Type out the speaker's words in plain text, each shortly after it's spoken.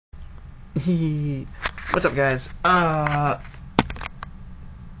What's up, guys?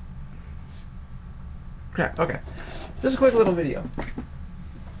 Crap, okay. Just a quick little video.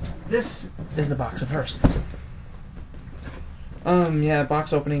 This is the box of firsts. Yeah,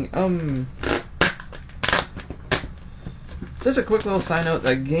 box opening. Just a quick little side note,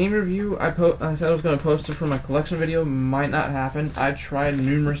 that game review I said I was going to post it for my collection video might not happen. I tried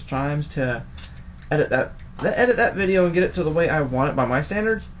numerous times to edit that video and get it to the way I want it by my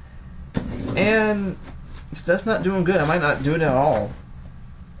standards, and it's just not doing good. I might not do it at all.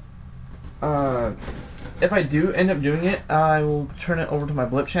 If I do end up doing it, I will turn it over to my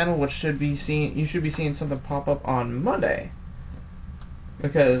Blip channel, which you should be seeing something pop up on Monday.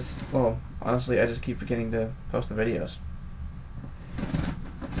 Because, well, honestly, I just keep forgetting to post the videos.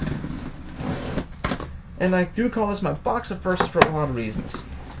 And I do call this my box of firsts for a lot of reasons.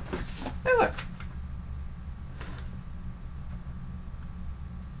 Hey, look.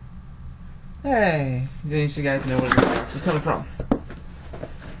 Hey, you guys know where this box is coming from.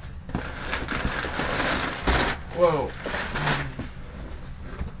 Whoa.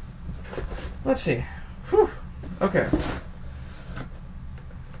 Let's see. Whew. Okay.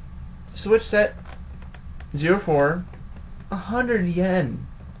 Switch set 04, 100 yen.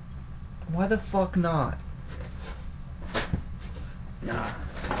 Why the fuck not? Nah.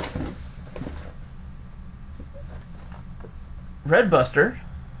 Red Buster.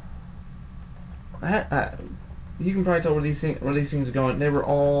 You can probably tell where these things are going. They were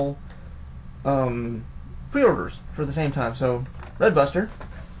all pre-orders for the same time. So Red Buster.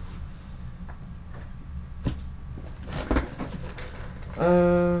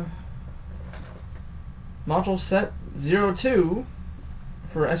 Module set 02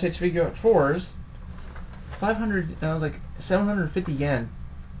 for SH Figure 4s. 500. I was like 750 yen.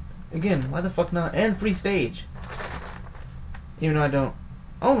 Again, why the fuck not? And free stage. Even though I don't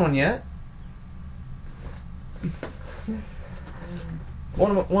own one yet.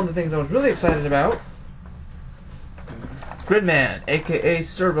 One of the things I was really excited about, Gridman, aka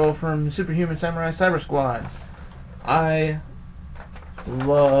Servo from Superhuman Samurai Cyber Squad. I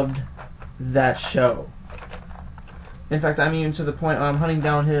loved that show. In fact, I'm even to the point I'm hunting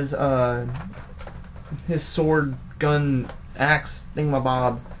down his sword, gun, axe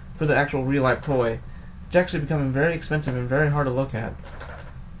thingamabob for the actual real life toy. It's actually becoming very expensive and very hard to look at.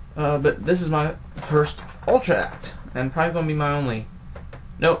 But this is my first Ultra Act, and probably gonna be my only.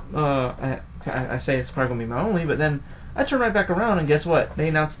 Nope. I say it's probably gonna be my only, but then I turn right back around and guess what? They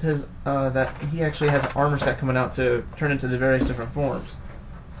announced his that he actually has an armor set coming out to turn into the various different forms.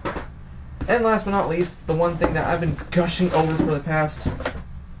 And last but not least, the one thing that I've been gushing over for the past,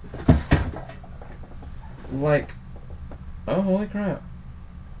 like, oh holy crap.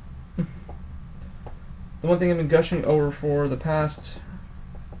 The one thing I've been gushing over for the past,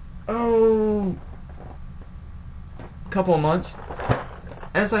 couple of months,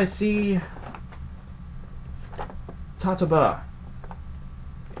 as I see Tataba.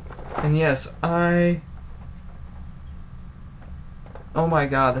 And yes, oh my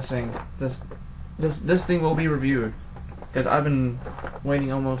god, this thing will be reviewed, because I've been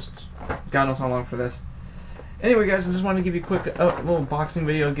waiting almost God knows how long for this. Anyway, guys, I just wanted to give you a quick little boxing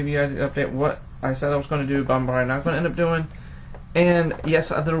video, give you guys an update what I said I was going to do, but I'm probably not going to end up doing. And yes,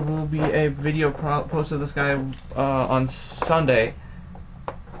 there will be a video posted of this guy on Sunday.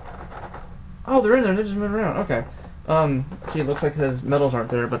 Oh, they're in there. They're just moving around. Okay. See, it looks like his medals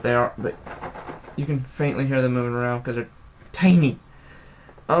aren't there, but they are. But you can faintly hear them moving around because they're tiny.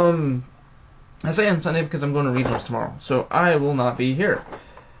 I say on Sunday because I'm going to regionals tomorrow, so I will not be here.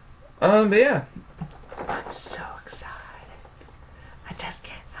 But yeah. I'm so excited. I just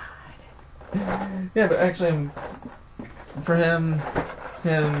can't hide it. Yeah, but actually, for him,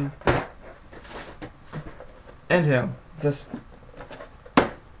 and him, just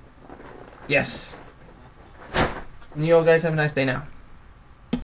yes. And you all guys have a nice day now.